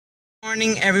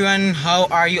Morning everyone, how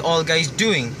are you all guys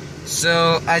doing?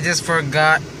 So I just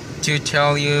forgot to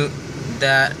tell you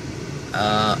that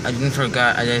I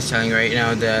just telling you right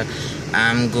now that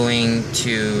I'm going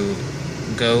to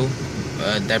go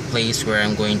that place where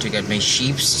I'm going to get my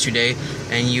sheeps today,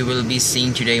 and you will be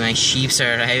seeing today my sheeps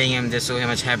are arriving. I'm just so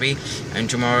much happy, and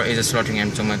tomorrow is a slaughtering. I'm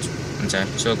so much sad.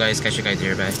 So guys, catch you guys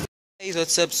here. Bye. Guys,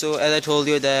 what's up? So as I told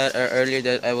you that earlier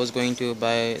that I was going to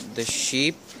buy the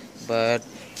sheep, but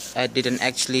I didn't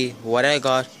actually. What I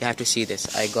got, you have to see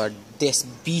this. I got this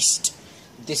beast.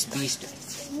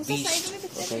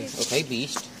 Okay,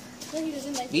 beast.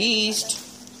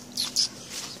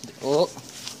 Oh,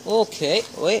 okay,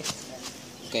 wait.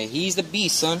 Okay, he's the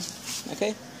beast, son.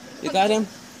 Okay, you got him?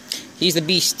 He's the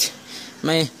beast.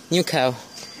 My new cow.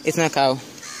 It's not a cow.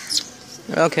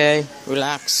 Okay,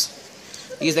 relax.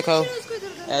 He's the cow.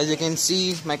 As you can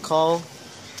see, my cow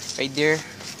right there.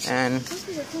 And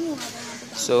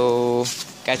so,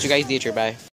 catch you guys later.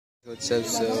 Bye. What's up?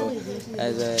 So,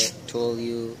 as I told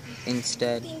you,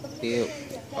 instead we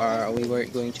were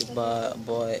going to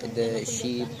buy the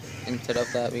sheep. Instead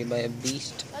of that, we buy a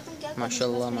beast.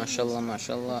 Mashallah,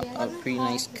 a pretty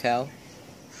nice cow.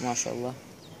 Mashallah.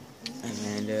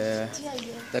 And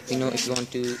let me know if you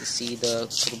want to see the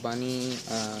Qurbani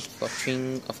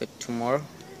slaughtering of it tomorrow.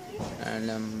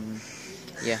 And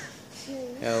yeah.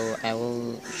 So I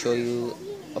will show you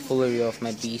a full review of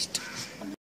my beast.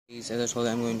 As I told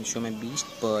you, I'm going to show my beast,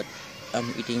 but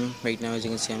I'm eating right now. As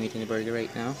you can see, I'm eating a burger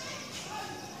right now.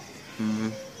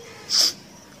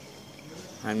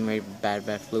 I'm very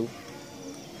bad flu.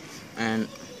 And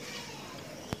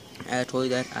I told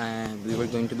you that we were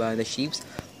going to buy the sheep,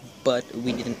 but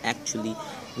we didn't actually.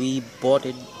 We bought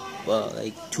it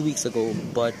like 2 weeks ago,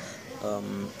 but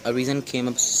a reason came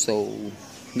up, so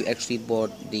we actually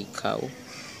bought the cow,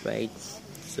 right?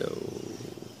 So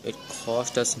it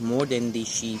cost us more than the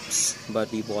sheeps,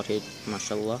 but we bought it,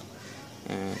 mashallah.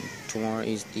 And tomorrow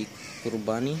is the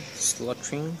Qurbani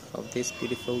slaughtering of this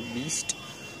beautiful beast.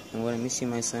 I'm gonna miss you,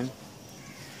 my son.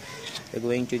 We're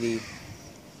going to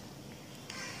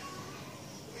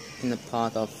in the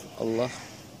path of Allah,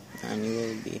 and you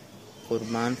will be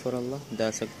Qurban for Allah.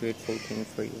 That's a grateful thing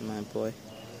for you, my boy,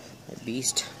 my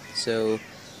beast. So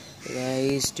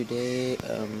guys, today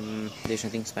there's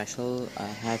nothing special. I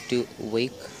have to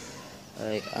wake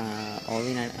all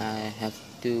the night. I have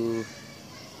to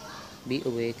be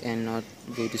awake and not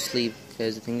go to sleep,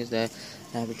 because the thing is that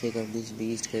I have to take off this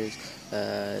beast, because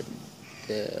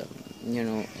the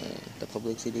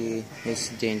publicity is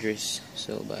dangerous.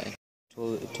 So by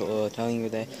telling you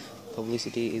that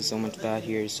publicity is so much bad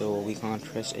here, so we can't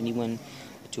trust anyone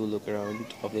to look around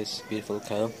of this beautiful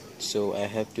cow. So I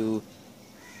have to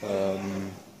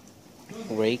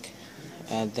rake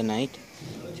at the night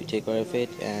to take care of it,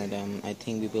 and I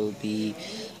think we will be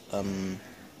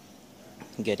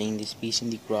getting this piece in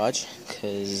the garage,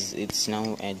 because it's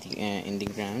now at the in the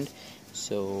ground,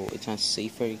 so it's not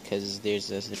safer because there's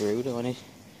a road on it.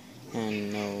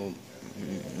 And no,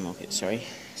 okay, sorry.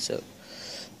 So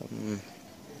I'm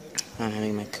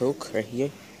having my Coke right here.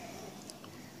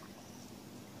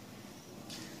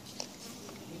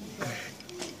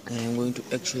 And I'm going to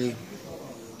actually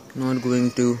not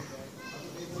going to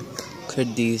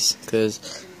cut these,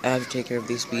 because I have to take care of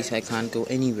this piece. I can't go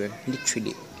anywhere,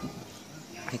 literally.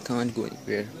 I can't go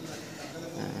anywhere.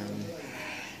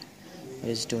 I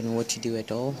just don't know what to do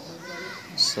at all.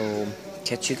 So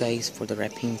catch you guys for the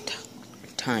wrapping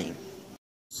time.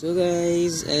 So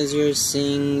guys, as you're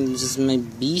seeing, this is my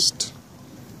beast.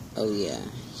 Oh yeah,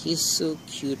 he's so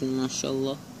cute,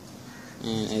 mashallah.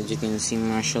 And as you can see,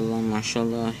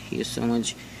 mashallah, he's so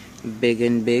much big,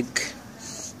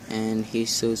 and he's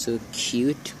so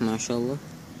cute, mashallah.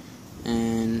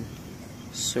 And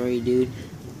sorry dude,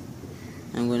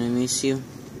 I'm gonna miss you.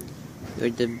 You're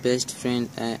the best friend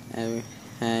I ever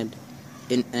had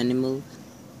in animal.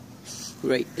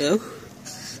 Right now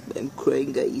I'm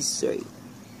crying, guys, sorry.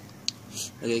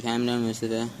 Okay, calm down,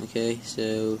 Mustafa. Okay,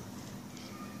 so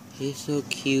he's so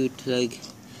cute. Like,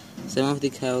 some of the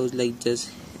cows like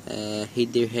just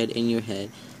hit their head in your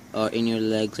head, or in your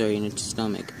legs, or in your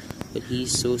stomach, but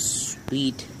he's so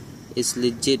sweet. It's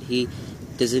legit. He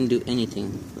doesn't do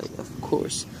anything. Like, of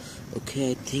course.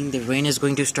 Okay, I think the rain is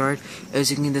going to start. As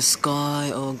you can see in the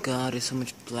sky, oh god, there's so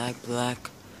much black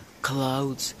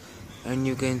clouds, and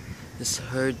you can just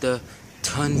hear the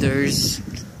thunders.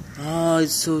 Oh,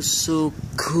 it's so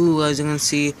cool. As you can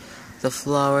see, the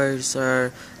flowers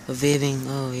are waving.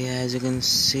 Oh yeah, as you can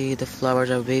see, the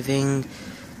flowers are waving.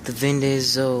 The wind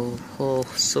is so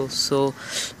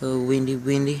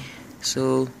windy,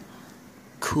 so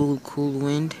cool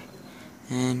wind.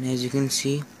 And as you can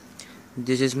see,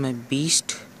 this is my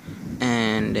beast,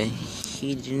 and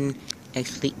he didn't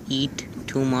actually eat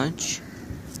too much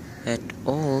at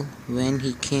all. When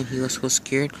he came, he was so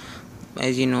scared.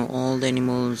 As you know, all the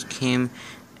animals came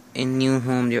in new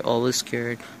home, they're always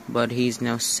scared, but he's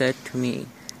now set to me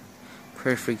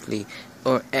perfectly.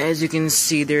 Or as you can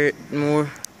see, there are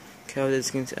more cows. As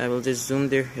you can see, I will just zoom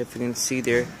there. If you can see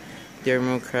there are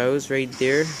more cows right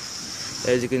there.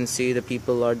 As you can see, the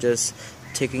people are just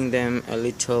taking them a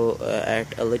little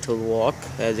at a little walk.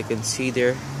 As you can see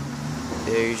there's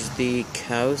the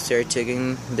cows. They're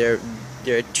taking there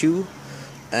are two,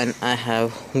 and I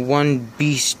have one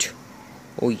beast.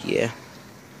 Oh yeah,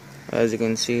 as you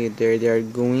can see there they are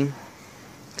going.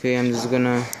 Okay, I'm just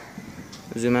gonna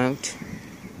zoom out.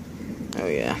 Oh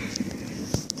yeah,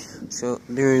 so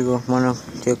there you go. Wanna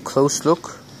take a close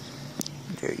look?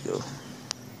 There you go.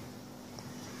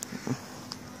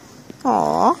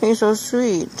 Aw, he's so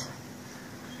sweet.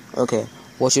 Okay,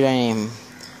 what should I name him?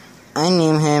 I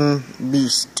name him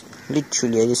Beast.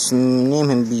 Literally, I just name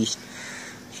him Beast.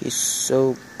 He's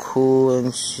so cool,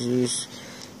 and his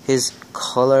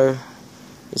color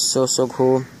is so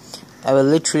cool. I will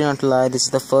literally not lie. This is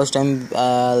the first time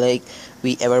like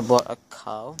we ever bought a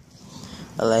cow.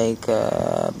 Like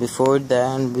before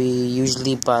that, we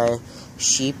usually buy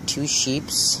two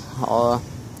sheeps. Or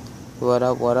what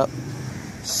up?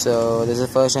 So this is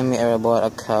the first time we ever bought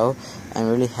a cow. I'm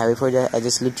really happy for that. I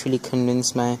just literally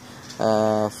convinced my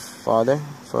father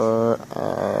for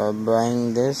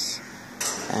buying this,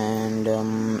 and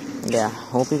yeah,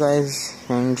 hope you guys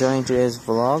are enjoying today's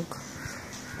vlog,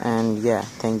 and yeah,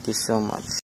 thank you so much.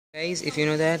 Guys, if you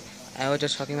know that, I was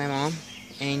just talking to my mom,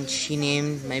 and she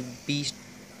named my beast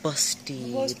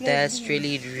Bustyyy. That's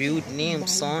really rude name,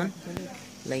 son.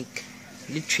 Like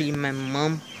literally my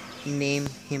mom name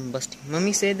him Bustyyy.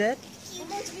 Mommy, say that.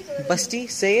 Bustyyy,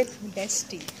 say it.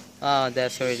 Bustyyy. Oh,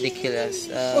 that's so ridiculous.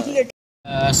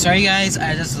 Sorry guys,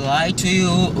 I just lied to you.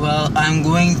 Well, I'm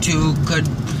going to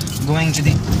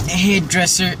the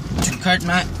hairdresser to cut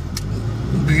my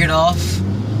beard off.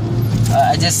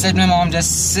 I just said my mom,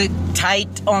 just sit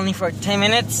tight only for 10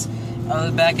 minutes. I'll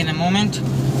be back in a moment.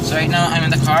 So right now I'm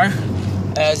in the car.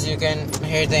 As you can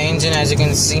hear the engine, as you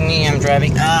can see me, I'm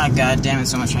driving. Ah, god damn it,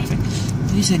 so much traffic.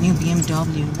 This is a new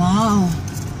BMW. Wow.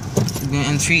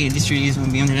 M3. This really is my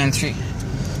BMW M3.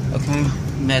 Okay,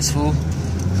 that's full.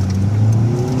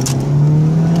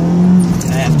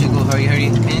 I have to go. Hurry.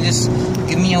 Can you just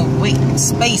give me a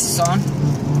space, son?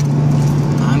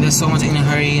 I'm just so much in a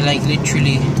hurry, like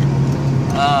literally.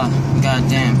 Ah, god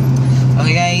damn.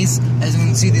 Okay, guys, as you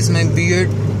can see, this is my beard.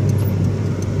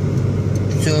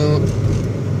 So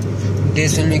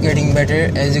this will be getting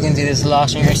better. As you can see, this is the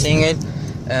last time you're seeing it.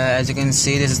 As you can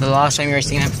see, this is the last time you're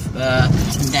seeing a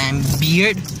damn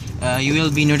beard. You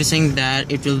will be noticing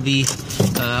that it will be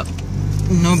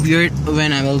no beard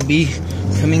when I will be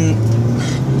coming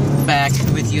back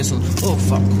with you. So, oh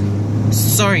fuck,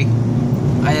 sorry,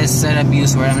 I just said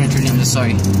abuse word. I'm just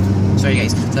sorry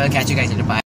guys. So I'll catch you guys later.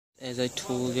 Bye. As I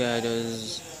told you, I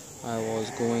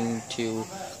was going to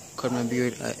cut my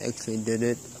beard. I actually did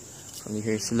it from the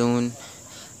hair salon.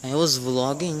 I was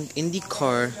vlogging in the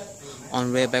car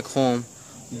on way back home,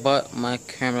 but my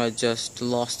camera just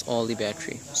lost all the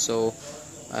battery, so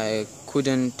I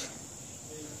couldn't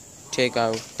take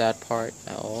out that part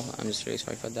at all. I'm just really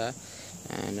sorry for that.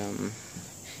 And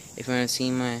if you want to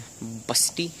see my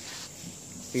Bustyyy,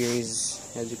 here is,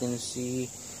 as you can see,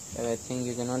 I think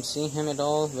you cannot see him at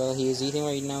all. Well, he is eating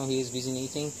right now. He is busy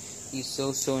eating. He's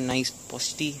so nice,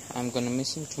 Bustyyy. I'm gonna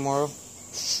miss him tomorrow.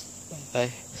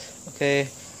 Bye. Okay,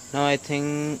 now I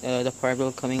think the part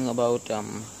will coming about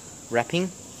wrapping.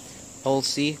 I'll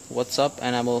see what's up,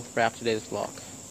 and I will wrap today's vlog.